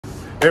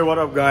Hey, what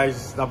up,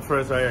 guys? I'm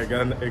First right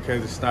again, aka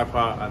the Sniper,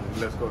 and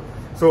let's go.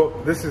 So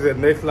this is a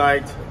night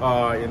light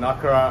in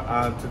Accra,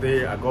 and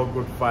today I got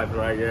good vibes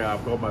right here.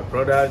 I've got my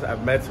brothers.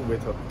 I've met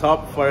with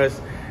top forex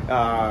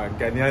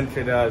Ghanaian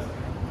traders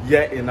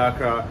here in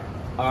Accra,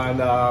 and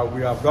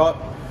we have got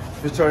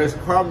Futurist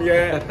Kwam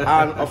here,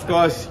 and of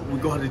course we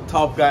got the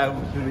top guy,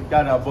 the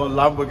guy that bought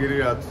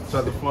Lamborghini at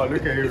 24.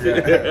 Look at him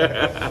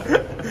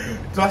here.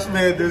 Trust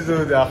me, these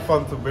dudes are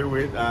fun to be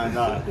with,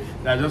 and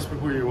they're just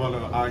people you want to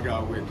hang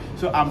out with.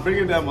 So I'm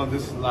bringing them on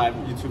this live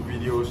YouTube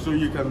video so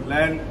you can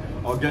learn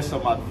or get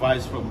some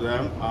advice from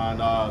them, and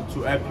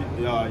to help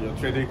your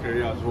trading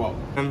career as well.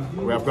 And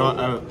we have got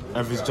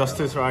Elvis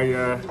Justice right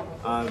here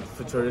and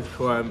Futurist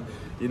Kwam.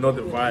 You know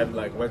the vibe,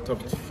 like went up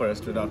to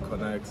Forex Trader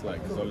Connect,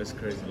 like it's always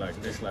crazy, like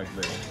this, like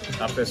the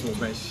happiest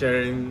moment,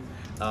 sharing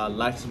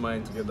likes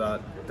mind together.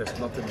 There's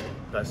nothing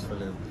best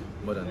feeling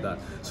more than that.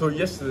 So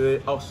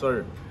yesterday,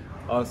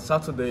 on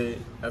Saturday,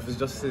 Elvis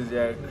Justice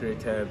here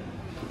created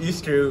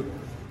history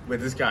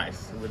with these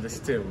guys, with this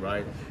team,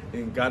 right?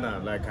 In Ghana,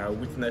 like I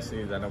witnessed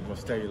it, and I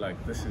must tell you, like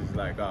this is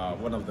like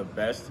one of the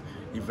best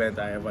events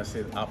I ever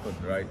seen happen,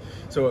 right?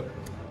 So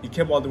he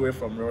came all the way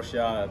from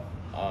Russia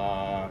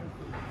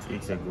 2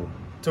 weeks ago.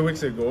 2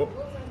 weeks ago,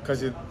 because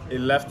he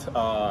left.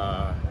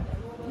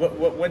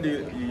 When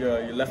did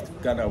you left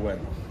Ghana? When?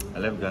 I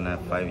left Ghana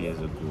 5 years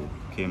ago.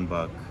 Came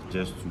back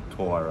just to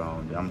tour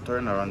around. I'm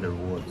touring around the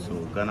world, so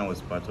Ghana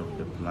was part of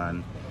the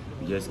plan.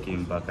 We just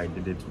came back. I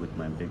did it with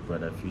my big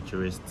brother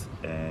Futurist,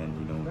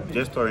 and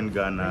just touring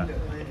Ghana,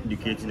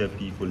 educating the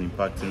people,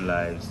 impacting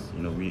lives.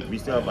 We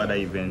still have other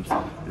events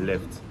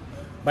left.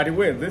 By the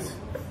way, this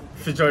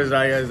Futurist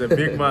right here is a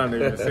big man.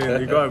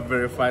 He got a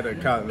verified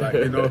account. Like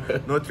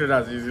no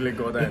traders usually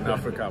go there in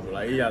Africa, but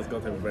like he has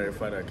got a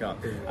verified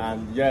account.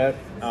 And yeah,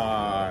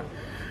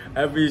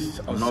 every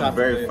I'm not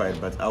Saturday,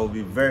 verified, but I will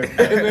be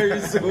verified very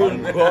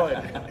soon. God.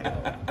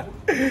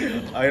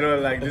 I know,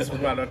 like these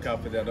people are not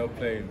capping, they're not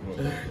playing,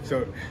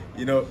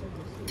 bro.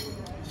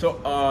 So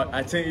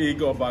I think he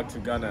got back to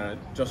Ghana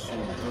just to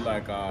do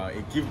like a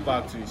give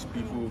back to his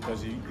people,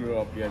 because he grew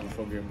up here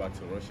before going back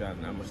to Russia.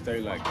 And I must tell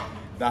you, like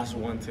that's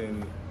one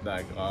thing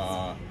like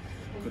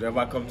could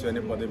ever come to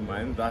anybody's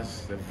mind.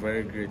 That's a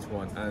very great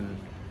one, and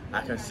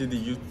I can see the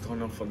youth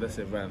turn up for this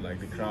event. Like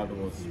the crowd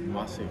was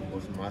massive,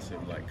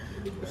 like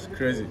it's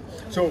crazy.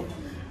 So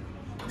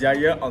they are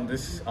here on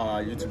this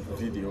YouTube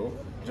video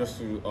just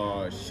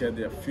to share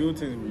their few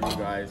things with you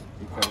guys.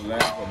 You can learn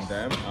from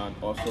them and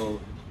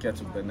also get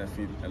to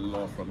benefit a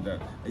lot from them.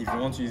 If you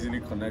want to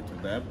easily connect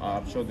with them,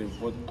 I'm sure they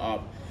both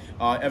have.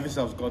 Elvis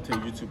has got a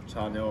YouTube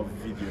channel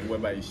video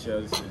whereby he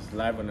shares his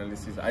live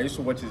analysis. I used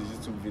to watch his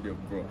YouTube video,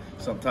 bro.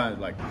 Sometimes,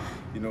 like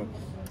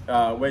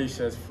where he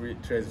shares free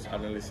trades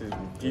analysis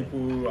with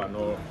people and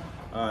all.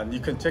 And you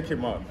can check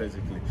him out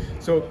basically.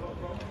 So,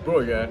 bro,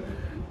 yeah,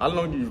 how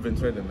long you've been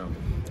trading now?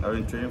 I've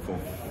been trading for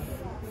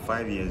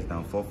 5 years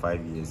now, 4 or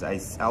 5 years. I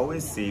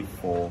always say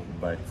 4,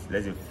 but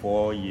let's say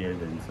 4 years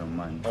and some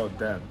months. Oh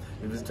damn!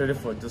 He was trading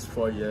for just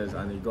 4 years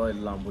and he got a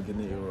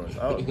Lamborghini Euros.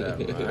 Oh damn!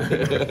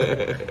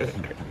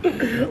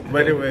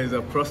 But anyway, it's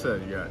a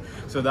process, yeah.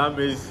 So that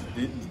means,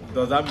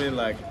 does that mean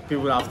like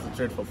people have to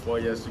trade for 4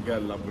 years to get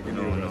a Lamborghini?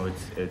 No,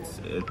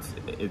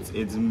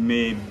 it's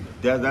made.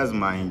 That's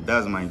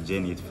my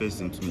journey. It fits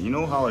into me. You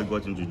know how I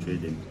got into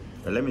trading?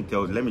 Let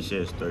me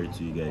share a story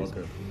to you guys.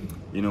 Okay.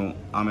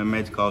 I'm a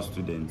medical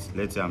student.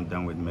 Let's say I'm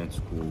done with med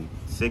school.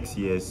 6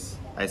 years.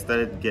 I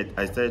started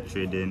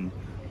trading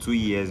 2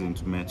 years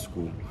into med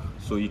school.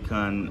 So you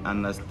can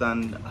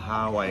understand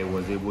how I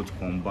was able to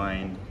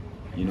combine,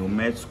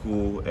 med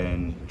school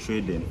and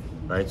trading,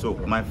 right? So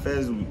my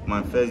first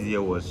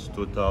year was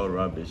total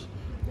rubbish,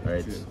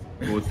 right?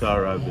 Total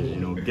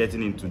rubbish.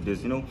 Getting into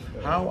this.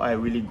 How I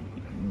really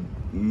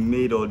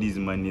made all these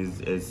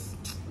monies is.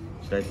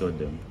 Should I tell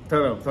them?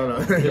 Tell them.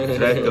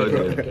 Should I tell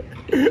them?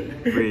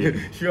 Pray.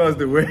 Show us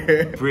the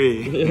way.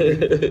 Pray.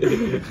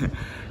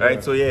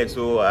 Right, so yeah,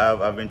 so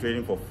I've been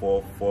trading for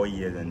four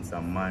years and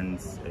some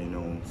months.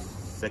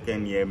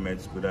 Second year med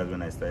school, that's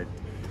when I started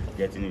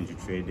getting into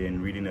trading,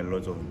 reading a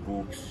lot of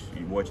books,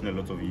 watching a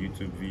lot of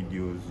YouTube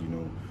videos,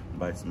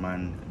 but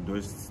man,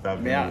 those stuff.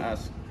 May I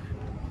ask?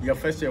 Your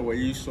first year, were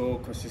you so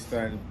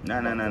consistent? No.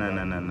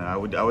 I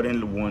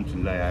wouldn't want to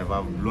lie. I've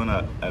blown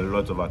a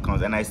lot of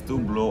accounts, and I still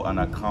blow an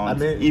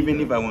account, even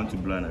if I want to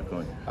blow an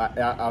account.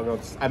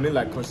 I mean,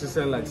 like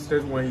consistent, like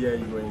straight 1 year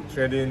you were in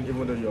trading,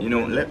 even though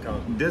you're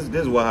account. This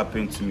is what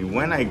happened to me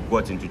when I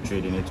got into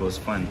trading. It was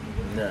fun.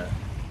 Yeah.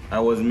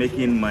 I was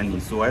making money,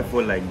 so I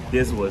felt like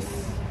this was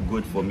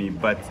good for me.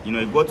 But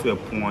it got to a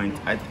point.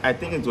 I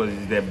think it was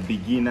the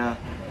beginner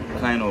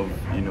kind of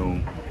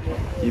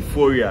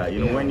euphoria.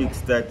 When you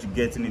start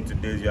getting into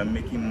this, you are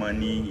making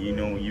money.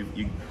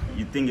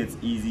 You think it's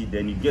easy,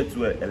 then you get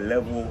to a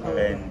level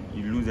and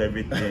you lose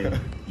everything.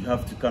 You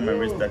have to come and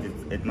restart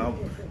it. Now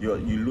you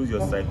lose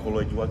your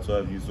psychology, what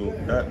have you. So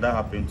that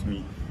happened to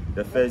me.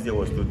 The first day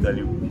was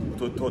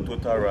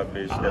total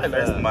rubbish. The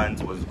first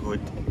month was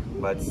good.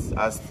 but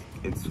as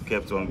it's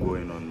kept on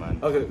going on, man.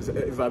 Okay, so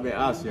if I may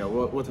ask, yeah,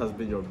 what has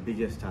been your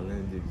biggest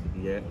challenges,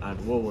 yeah,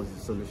 and what was the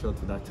solution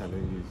to that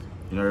challenges?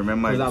 You know,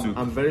 remember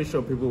I'm very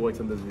sure people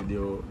watching this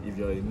video, if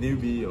you're a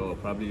newbie or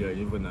probably you're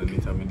even an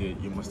intermediate,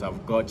 you must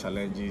have got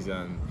challenges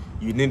and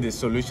you need a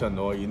solution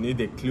or you need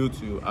a clue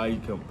to how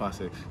you can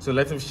pass it. So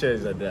let him share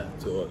that there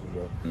to us,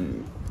 bro.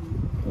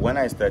 When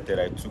I started,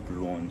 I took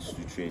loans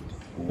to trade,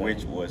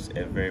 which was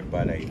a very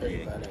bad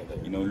idea.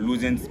 You know,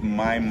 losing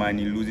my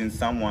money, losing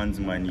someone's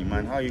money,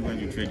 man, how are you going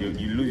to trade?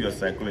 You lose your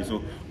psychology.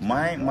 So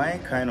my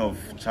kind of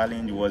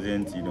challenge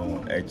wasn't, you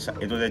know,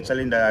 it was a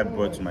challenge that I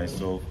brought to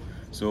myself.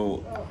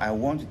 So I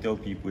want to tell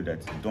people that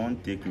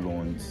don't take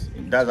loans.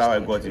 That's how I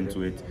got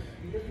into it.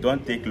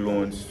 Don't take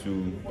loans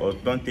or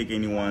don't take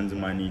anyone's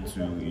money to,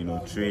 you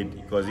know, trade,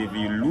 because if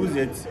you lose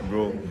it,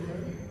 bro,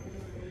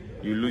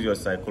 you lose your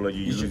psychology.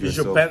 You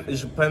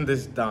should pen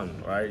this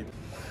down, right?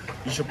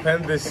 You should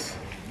pen this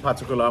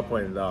particular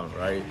point down,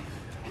 right?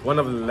 One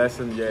of the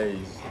lessons here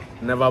is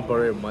never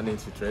borrow money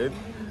to trade,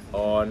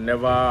 or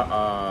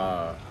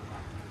never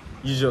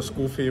use your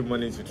school fee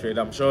money to trade.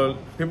 I'm sure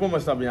people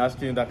must have been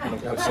asking that kind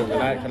of question.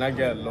 Can I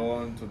get a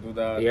loan to do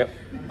that? Yep.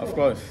 Of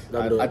course.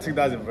 I think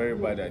that's a very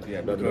bad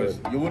idea, because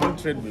you wouldn't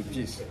trade with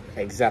peace.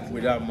 Exactly.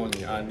 Without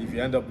money, and if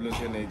you end up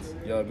losing it,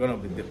 you're gonna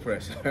be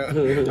depressed. I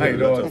don't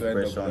don't want want to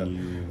end up on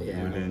you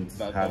wouldn't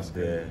have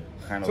the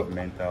kind of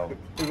mental.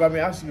 If I may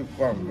ask you,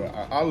 Kwam, bro,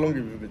 how long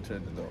have you been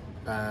trading though?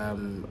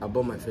 I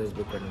bought my first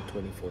Bitcoin in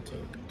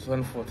 2014.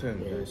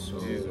 2014. Yeah, so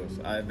Jesus,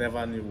 I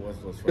never knew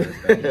what was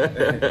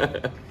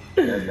forex.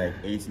 It was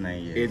like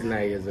 8-9 years.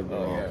 8-9 years ago.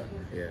 Oh.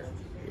 Yeah.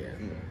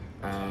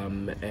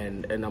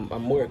 And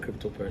I'm more a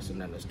crypto person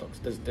than the stocks.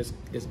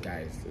 This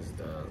guy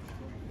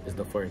is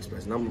the forex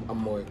person. I'm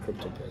more a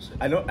crypto person.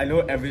 I know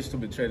every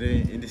stupid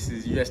trading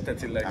indices, US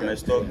 30 ledger. I'm a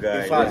stock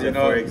guy. In fact, you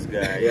know, forex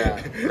guy.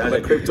 Yeah, that's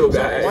a crypto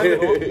guy.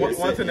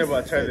 One thing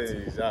about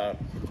trading is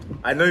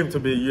I know him to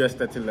be US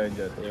 30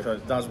 legend,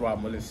 because that's what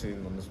I'm always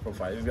seeing on his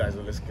profile. This guy's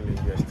always killing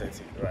US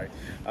 30, right?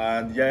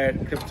 And yeah,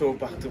 crypto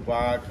back to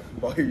back,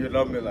 but you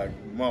know me, like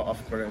more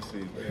of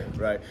currency,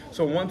 right?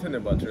 So one thing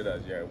about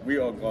traders, we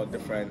all got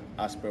different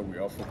aspects we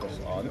all focus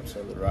on,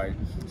 right?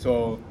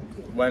 So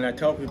when I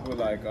tell people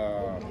like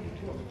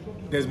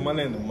there's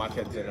money in the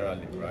market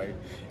generally, right?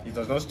 It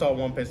does not stop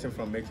one person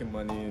from making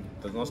money,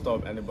 it does not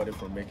stop anybody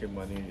from making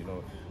money, you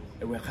know.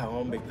 And we can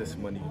all make this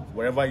money,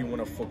 wherever you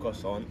want to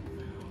focus on.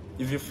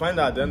 If you find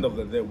that at the end of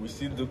the day, we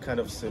still do kind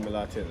of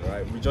similar things,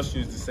 right? We just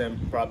use the same,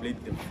 probably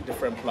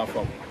different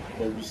platform,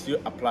 but we still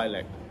apply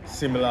like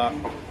similar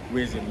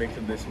ways in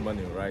making this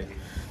money, right?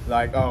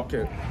 Like,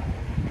 okay,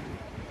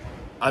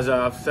 as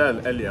I've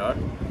said earlier,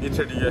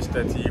 E30,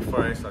 US30,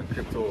 forex, and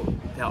crypto,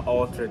 they are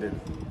all trading,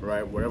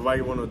 right? Whatever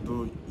you want to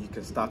do, you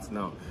can start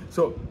now.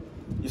 So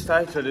you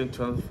started trading in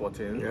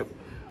 2014. Yep.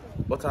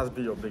 What has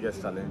been your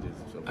biggest challenges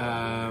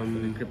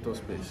in the crypto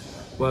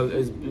space? Well,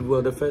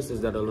 the first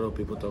is that a lot of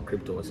people thought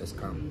crypto was a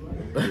scam,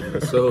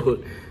 so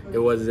it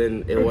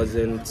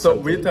wasn't. So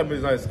we tell me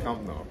it's not a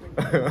scam now.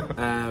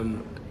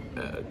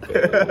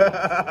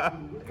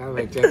 Can't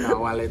like check our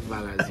wallet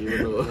balance, you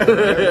know.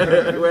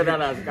 Whether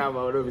that's a scam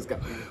or not a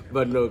scam.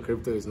 But no,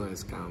 crypto is not a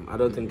scam. I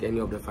don't think any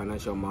of the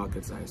financial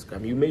markets are a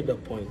scam. You made the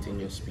point in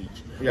your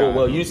speech. Yeah, oh,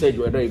 well, you said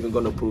you were not even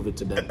going to prove it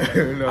to them.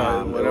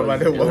 No, whatever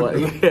they want.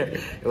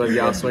 It was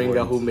Yao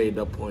Swinger who made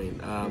the point.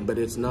 But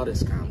it's not a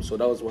scam. So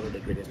that was one of the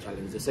greatest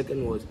challenges. The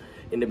second was,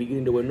 in the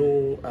beginning, there were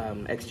no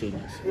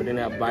exchanges. We didn't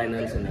have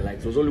Binance and the like.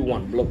 There was only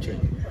one, blockchain.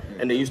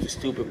 And they used to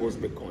steal people's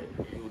Bitcoin.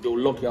 They will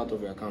lock you out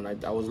of your account.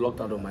 I was locked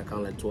out of my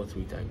account like 2 or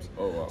 3 times.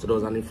 Oh, wow. So there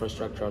was an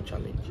infrastructural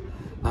challenge.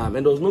 And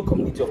there was no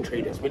community of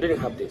traders. We didn't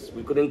have this.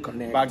 We couldn't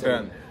connect. Back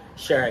then.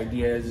 Share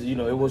ideas. You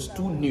know, it was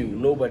too new.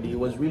 Nobody. It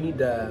was really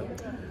the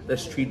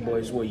street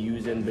boys who were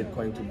using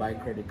Bitcoin to buy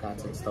credit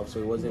cards and stuff. So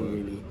it wasn't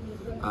really.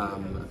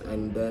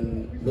 And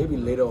then maybe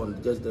later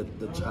on, just the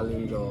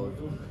challenge of,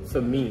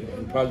 for me,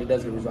 and probably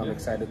that's the reason I'm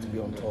excited to be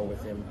on tour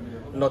with him,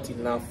 not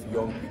enough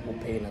young people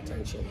paying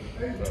attention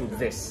to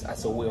this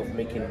as a way of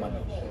making money.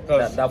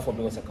 That for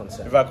me was a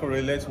concern. If I could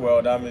relate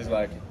well, that means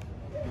like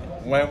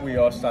when we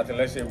all started,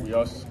 let's say we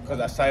all, because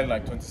I started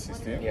like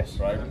 2016, yes,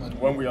 right?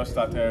 When we all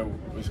started,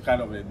 it's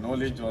kind of a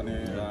knowledge journey,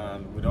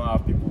 and we don't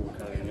have people who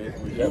can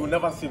relate. You will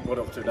never see board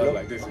of traders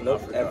like this in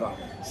Africa, ever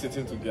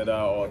sitting together,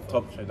 or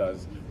top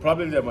traders.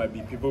 Probably there might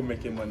be people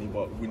making money,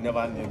 but we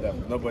never knew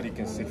them. Nobody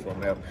can see from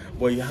help.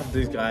 But you have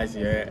these guys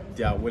here,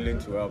 they are willing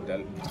to help.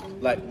 They're,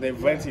 like the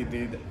event he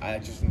did, I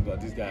just knew that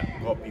this guy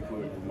got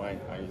people in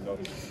mind, and you know,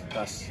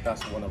 that's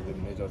one of the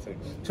major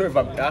things. So if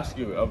I ask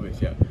you,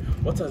 Elvis,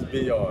 what has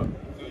been your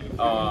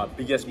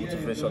biggest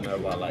motivation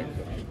ever, like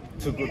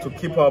to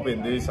keep up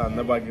in this and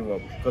never give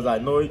up? Because I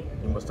know you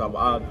must have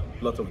had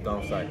lots of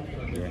downside.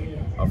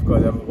 Yeah, of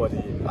course, everybody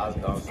has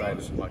downside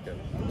in the market.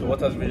 So what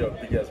has been your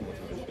biggest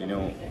motivation? You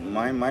know,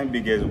 my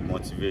biggest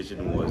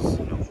motivation was,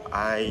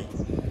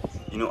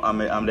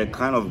 I'm the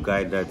kind of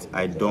guy that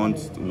I don't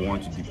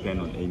want to depend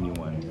on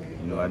anyone.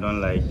 You know, I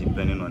don't like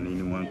depending on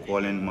anyone,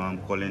 calling mom,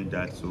 calling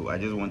dad. So I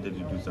just wanted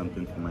to do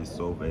something for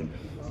myself and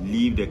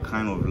live the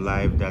kind of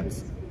life that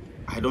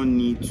I don't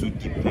need to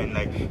depend,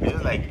 like, it's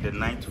just like the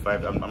 9 to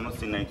 5. I'm not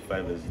saying 9 to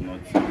 5 is not,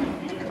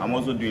 I'm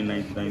also doing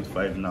 9 to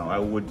 5 now. I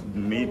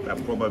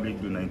probably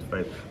do 9 to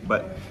 5,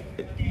 but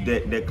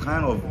the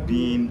kind of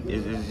being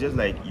is just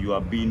like you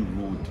are being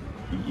rude.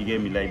 You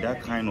get me? Like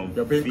that kind of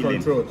You're being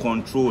feeling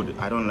controlled.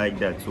 I don't like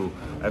that. So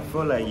I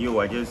feel like,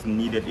 I just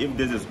need it. If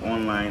this is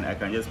online, I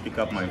can just pick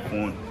up my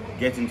phone,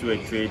 get into a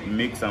trade,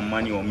 make some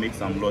money or make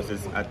some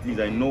losses. At least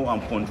I know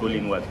I'm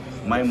controlling what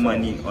my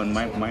money on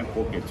my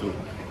pocket. So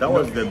that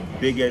was the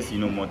biggest,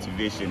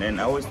 motivation. And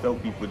I always tell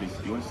people this.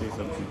 You want to say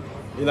something?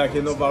 Like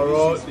in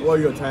overall, what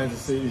you're trying to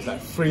say is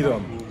like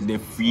freedom. The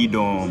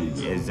freedom,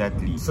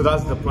 exactly. So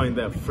that's the point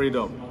there,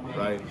 freedom,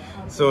 right?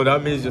 So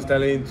that means you're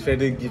telling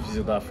trading gives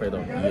you that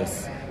freedom.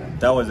 Yes,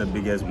 that was the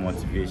biggest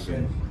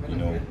motivation.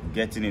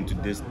 Getting into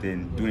this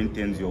thing, doing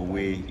things your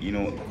way.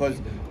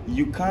 Because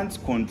you can't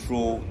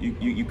control.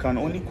 You can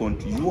only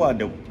control. You are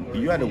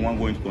the one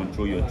going to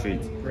control your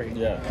trade. Right.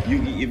 Yeah.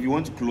 If you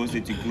want to close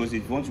it, you close it.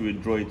 If you want to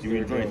withdraw it, you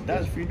withdraw it.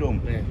 That's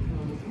freedom. Yeah.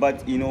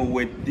 But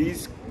with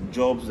these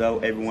jobs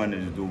that everyone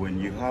is doing,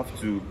 you have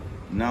to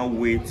now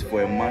wait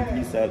for a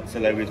monthly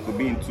salary. It could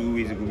be in 2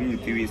 weeks, it could be in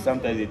 3 weeks.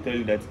 Sometimes they tell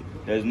you that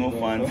there's no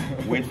funds,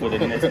 wait for the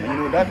next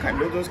one.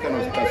 Those kind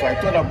of stuff. So I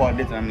thought about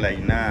it and I'm like,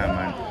 nah,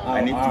 man,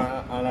 I need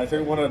to. And I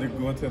think one of the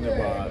good things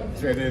about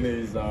trading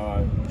is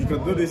you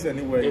can do this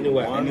anywhere.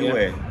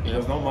 Anywhere. It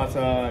does not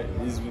matter.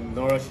 It's in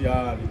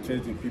Russia, you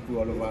trade with people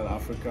all over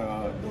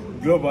Africa,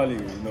 globally.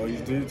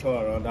 He's doing it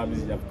all around. That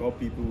means you've got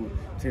people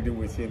trading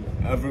with him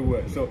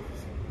everywhere. So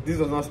this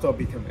does not stop.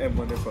 You can earn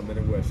money from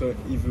anywhere. So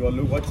if you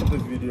are watching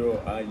this video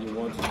and you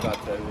want to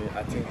start trading,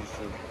 I think you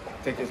should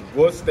take a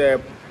bold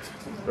step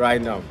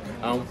right now.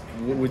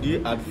 Would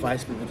you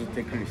advise people to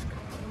take risk?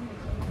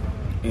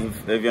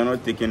 If you're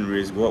not taking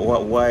risk,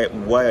 why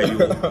are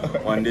you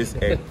on this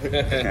earth?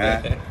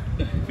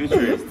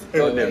 Futurist,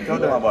 tell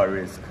them about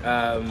risk.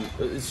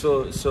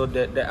 So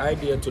the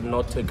idea to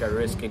not take a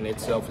risk in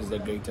itself is the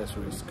greatest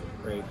risk,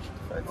 right?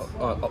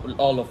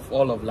 All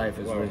of life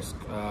is risk.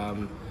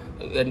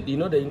 And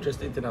the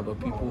interesting thing about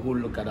people who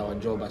look at our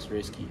job as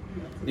risky,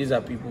 these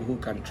are people who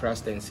can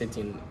trust and sit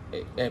in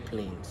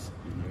airplanes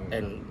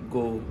and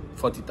go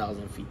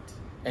 40,000 feet,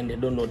 and they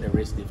don't know the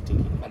risk they've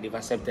taken, but they've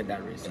accepted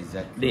that risk.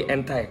 Exactly. They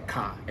enter a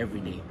car every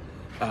day.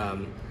 I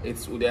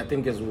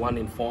think it's 1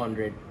 in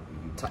 400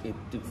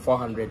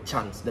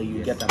 chance that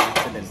you get an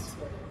accident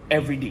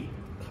every day.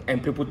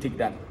 And people take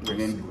that risk. And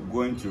then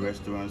going to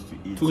restaurants to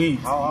eat.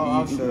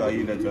 How sure are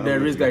you that the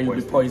risk that you'll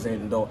be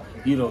poisoned, though?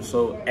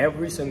 So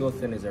every single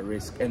thing is a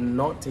risk, and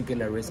not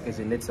taking a risk is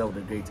in itself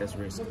the greatest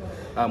risk.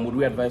 Would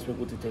we advise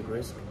people to take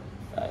risk?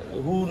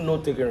 Who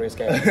not taking risk?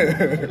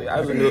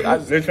 As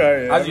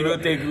you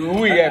don't take,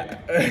 who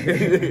yet?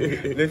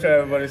 Literally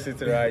everybody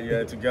sitting right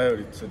here to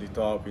get to the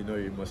top.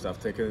 You must have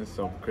taken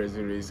some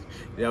crazy risk.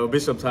 There will be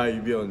some time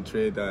you be on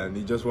trade and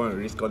you just want to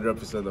risk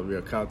 100% of your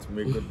account to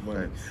make good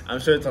money.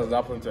 I'm sure it has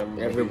happened to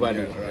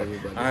everybody.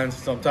 Everybody. And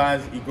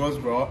sometimes it goes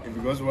well. If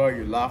it goes well,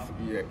 you laugh,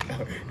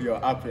 you're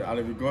happy. And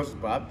if it goes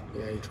bad,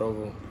 you're in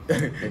trouble.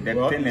 The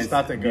thing is,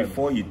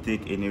 before you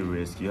take any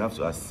risk, you have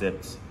to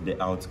accept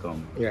the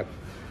outcome. Yeah.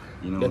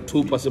 The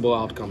two possible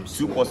outcomes.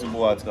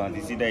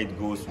 It's either it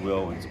goes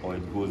well or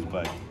it goes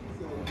bad.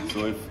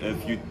 So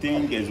if you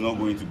think it's not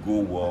going to go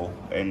well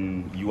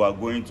and you are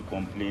going to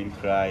complain,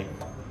 cry,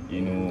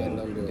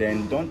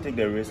 then don't take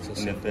the risk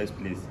in the first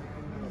place.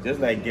 Just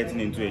like getting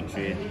into a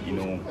trade, you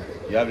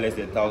have less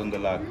than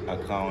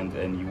 $1,000 account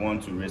and you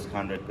want to risk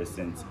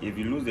 100%. If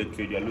you lose the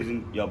trade,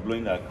 you're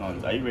blowing the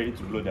account. Are you ready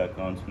to blow the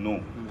account?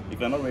 No. If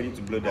you're not ready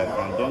to blow the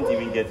account, don't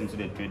even get into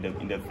the trade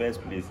in the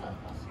first place.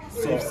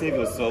 Save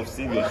yourself,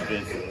 save your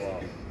stress.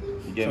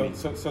 You get me?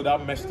 So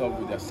that messed up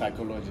with your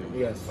psychology.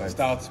 Yes.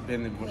 Start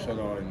being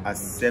emotional and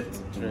accept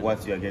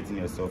what you are getting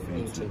yourself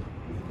into.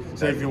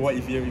 So if you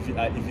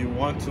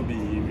want to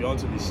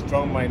be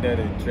strong-minded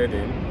in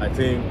trading, I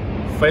think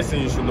first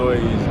thing you should know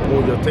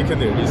is you're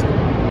taking a risk.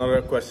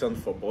 Another question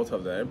for both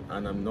of them,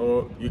 and I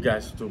know you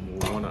guys too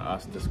will want to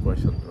ask this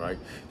question, right?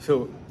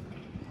 So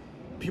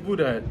people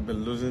that have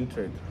been losing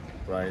trade,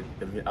 right?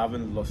 They've been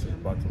having losses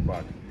back to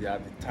back. There are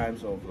the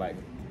times of like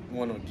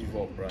want to give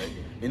up, right?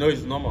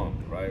 It's normal,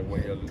 right?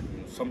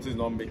 When something's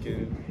not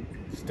making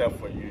step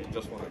for you, you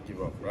just want to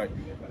give up, right?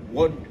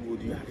 What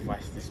would you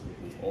advise these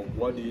people, or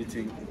what do you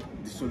think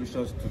the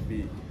solutions to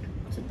be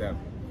to them?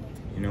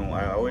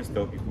 I always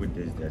tell people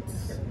this, that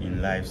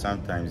in life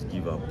sometimes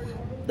give up.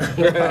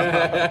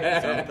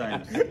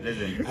 Sometimes,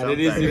 listen. I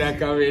didn't see that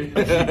coming.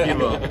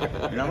 Give up.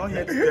 And I'm not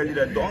here to tell you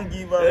that don't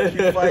give up,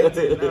 keep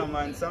fighting. No,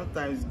 man.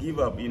 Sometimes give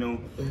up.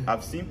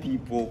 I've seen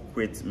people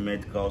quit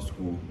medical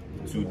school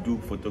to do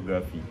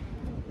photography.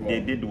 Wow. They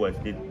did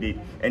what they did,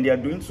 and they are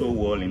doing so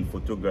well in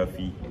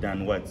photography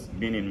than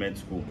being in med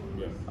school.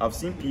 Yeah. I've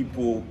seen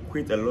people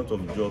quit a lot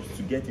of jobs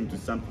to get into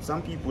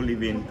some people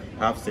even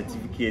have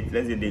certificates.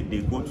 Let's say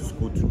they go to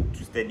school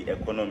to study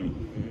economy,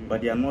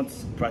 but they are not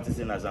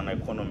practicing as an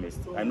economist.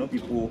 I know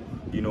people,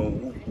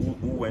 who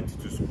went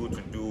to school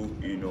to do,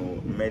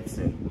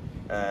 medicine,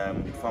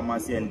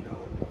 pharmacy, and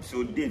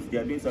So they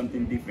are doing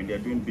something different. They are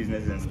doing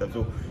business and stuff.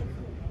 So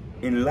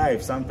in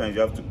life, sometimes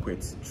you have to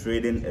quit.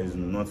 Trading is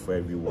not for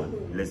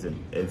everyone.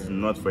 Listen, it's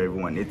not for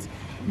everyone. It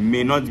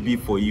may not be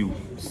for you.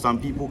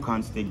 Some people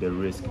can't take the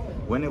risk.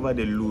 Whenever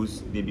they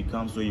lose, they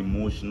become so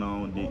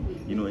emotional. They,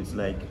 you know, it's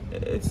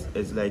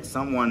like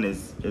someone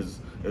is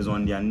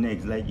on their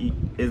necks.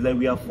 It's like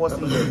we are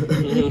forcing them.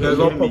 There's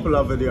one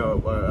popular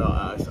video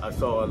I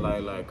saw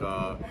online, like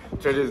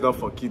trading is not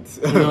for kids.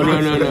 No.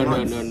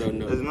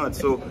 It's not.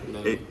 So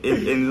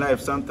in life,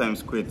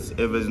 sometimes quit. If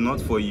it's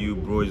not for you,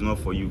 bro, it's not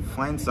for you.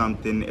 Find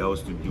something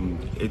else to do.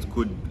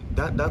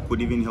 That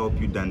could even help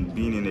you than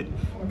being in it,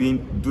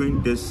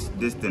 doing this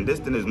thing. This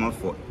thing is not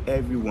for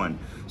everyone.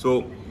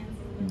 So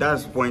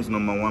that's point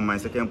number one. My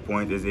second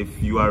point is,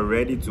 if you are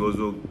ready to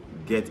also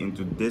get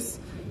into this,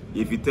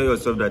 if you tell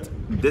yourself that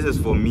this is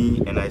for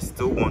me and I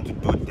still want to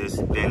do this,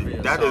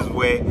 then that's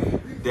where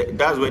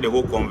the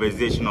whole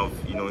conversation of,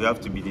 you know, you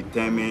have to be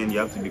determined, you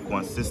have to be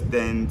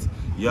consistent,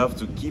 you have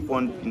to keep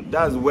on.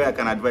 That's where I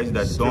can advise you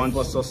that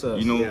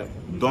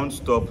don't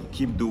stop,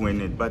 keep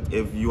doing it. But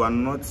if you are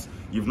not,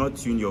 you've not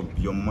tuned your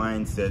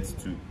mindset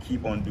to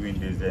keep on doing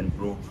this, then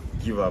bro,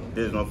 give up.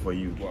 This is not for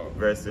you. Wow.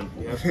 Very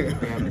simple.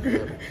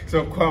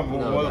 So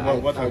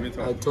Kwam, what have you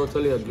thought? I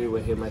totally agree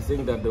with him. I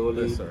think that the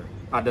only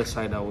other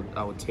side I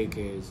would take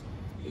is,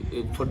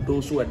 for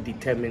those who are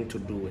determined to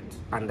do it,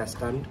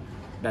 understand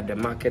that the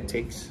market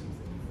takes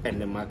and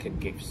the market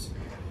gives.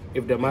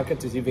 If the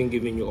market is even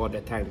giving you all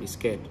the time, be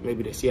scared.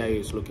 Maybe the CIA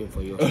is looking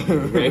for you.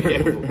 Very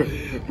careful.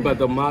 But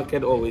the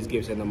market always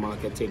gives and the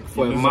market takes.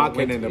 For a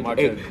market,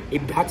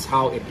 that's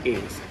how it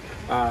is.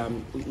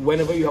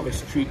 Whenever you have a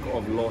streak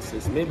of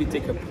losses, maybe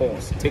take a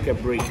pause, take a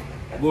break,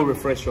 go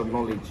refresh your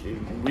knowledge,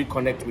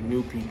 reconnect with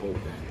new people,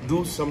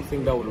 do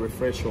something that will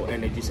refresh your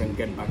energies and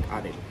get back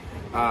at it.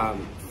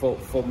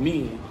 For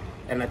me,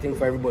 and I think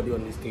for everybody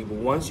on this table,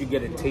 once you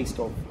get a taste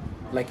of,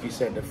 like you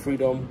said, the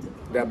freedom,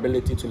 the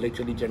ability to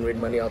literally generate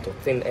money out of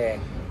thin air,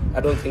 I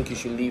don't think you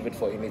should leave it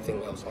for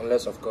anything else,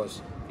 unless of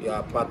course you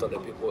are part of the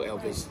people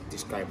Elvis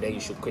described. Then you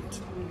should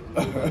quit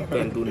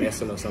and do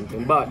lesson or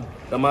something. But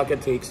the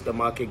market takes, the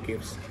market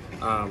gives.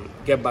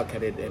 Get back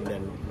at it and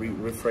then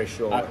refresh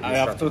your. I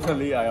have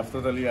totally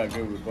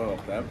agree with both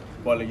of them.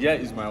 But here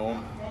is my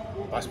own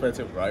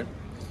perspective, right?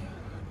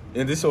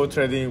 In this whole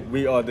trading,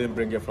 we all didn't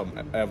bring it from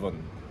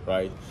heaven,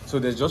 right? So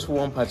there's just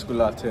one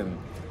particular thing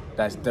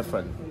that's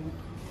different.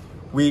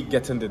 We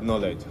getting the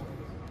knowledge.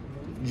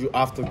 You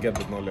have to get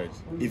the knowledge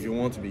if you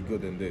want to be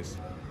good in this,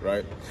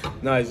 right?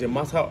 Now it's a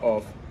matter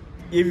of,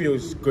 if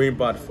it's going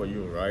bad for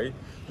you, right?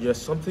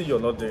 There's something you're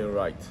not doing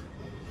right.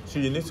 So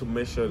you need to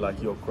make sure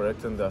like you're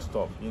correcting that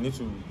stuff. You need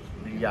to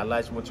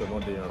realize what you're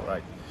not doing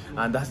right.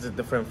 And that's the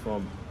difference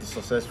from the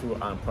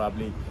successful and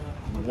probably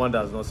one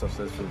that's not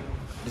successful.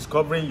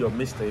 Discovering your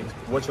mistakes,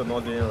 what you're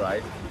not doing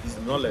right, is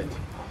knowledge.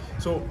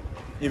 So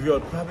if you're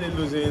probably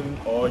losing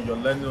or you're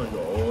learning on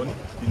your own,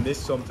 you need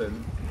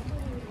something,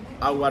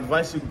 I would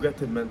advise you get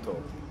a mentor,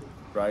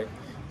 right?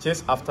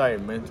 Chase after a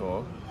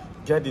mentor,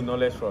 get the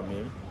knowledge from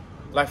him.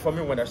 Like for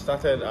me, when I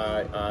started,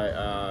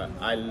 I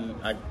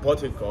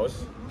bought a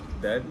course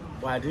then,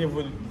 but I didn't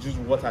even use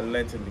what I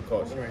learned in the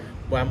course. Right.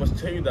 But I must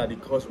tell you that the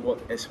course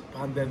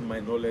expanded my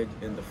knowledge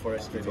in the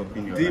forex trading.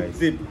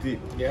 Deep.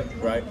 Yeah.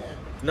 Right.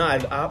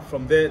 Now,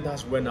 from there,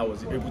 that's when I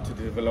was able to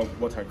develop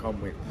what I come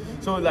with.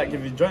 So, like,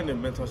 if you join the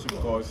mentorship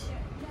course,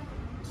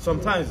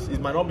 sometimes it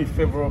might not be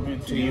favorable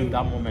to you in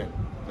that moment,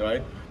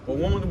 right? But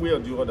one way or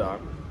the other,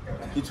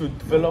 it will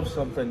develop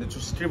something, it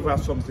will scrape out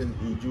something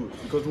in you.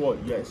 Because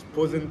what? You're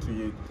exposing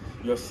to it,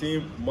 you're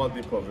seeing more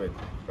deep of it,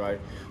 right?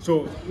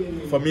 So,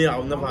 for me,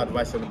 I'll never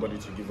advise anybody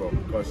to give up,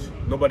 because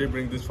nobody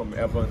brings this from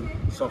heaven.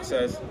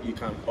 Success, you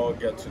can all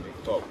get to the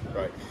top,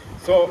 right?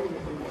 So,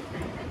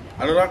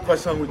 another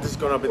question, which is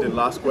going to be the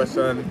last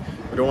question.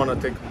 We don't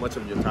want to take much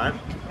of your time.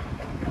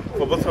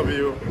 For both of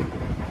you,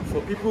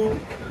 for people,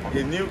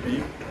 a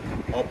newbie,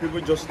 or people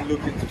just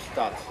looking to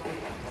start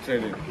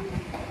trading,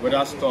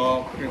 whether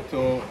stock,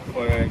 crypto,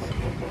 forex,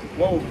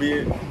 what would be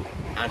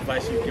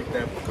advice you give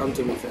them? Come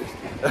to me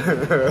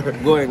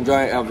first. Go and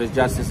join Elvis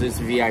Justice's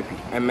VIP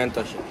and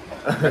mentorship.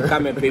 And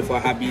come and pay for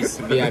Habi's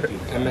VIP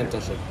and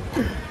mentorship.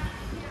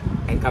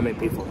 And come and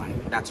pay for mine.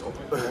 That's all.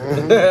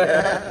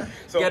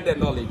 So, get the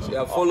knowledge.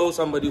 Follow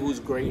somebody who's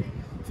great.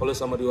 Follow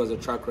somebody who has a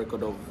track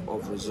record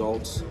of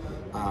results,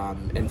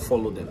 and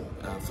follow them.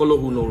 Follow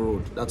who know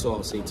road. That's all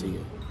I'll say to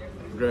you.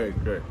 Great.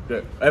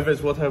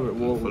 Evans, what have we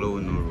follow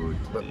who know road?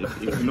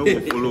 If you know who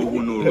follow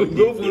who know road,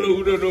 don't follow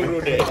who don't know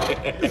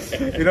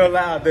road. You know,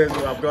 nowadays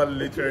I've got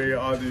literally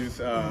all these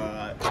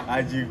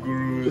IG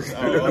gurus.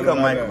 Look at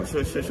Michael.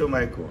 Show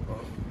Michael.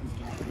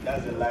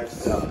 That's a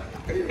lifestyle.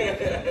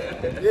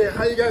 Yeah,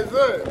 how you guys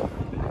doing?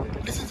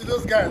 Listen to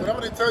those guys. What I'm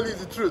going to tell you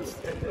is the truth.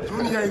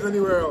 Don't hear is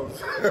anywhere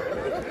else.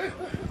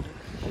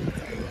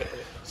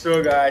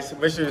 So guys,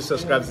 make sure you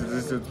subscribe to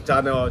this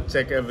channel.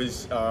 Check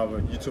Elvis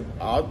YouTube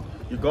out.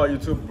 You got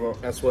YouTube, bro?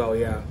 As well,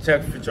 yeah.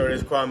 Check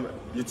Futurist Kwam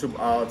YouTube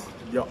out.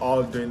 You're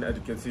all doing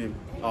educative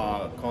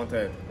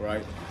content,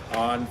 right?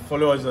 And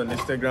follow us on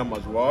Instagram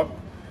as well.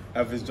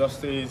 Have his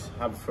justice,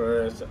 have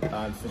first,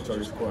 and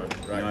future squad,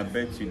 right? You know, I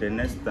bet you the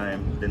next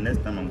time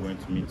I'm going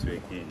to meet you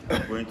again,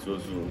 I'm going to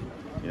also,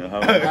 you know,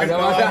 have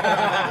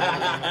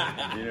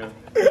you know,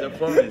 it's a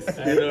promise. I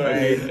know,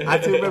 right? I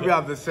think maybe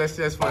I'm the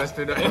sexiest forest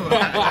trader ever.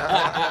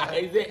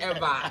 Is it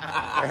ever?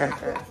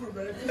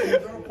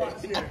 Zero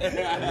parts here.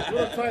 You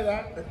want to try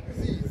that?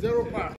 See, 0 parts.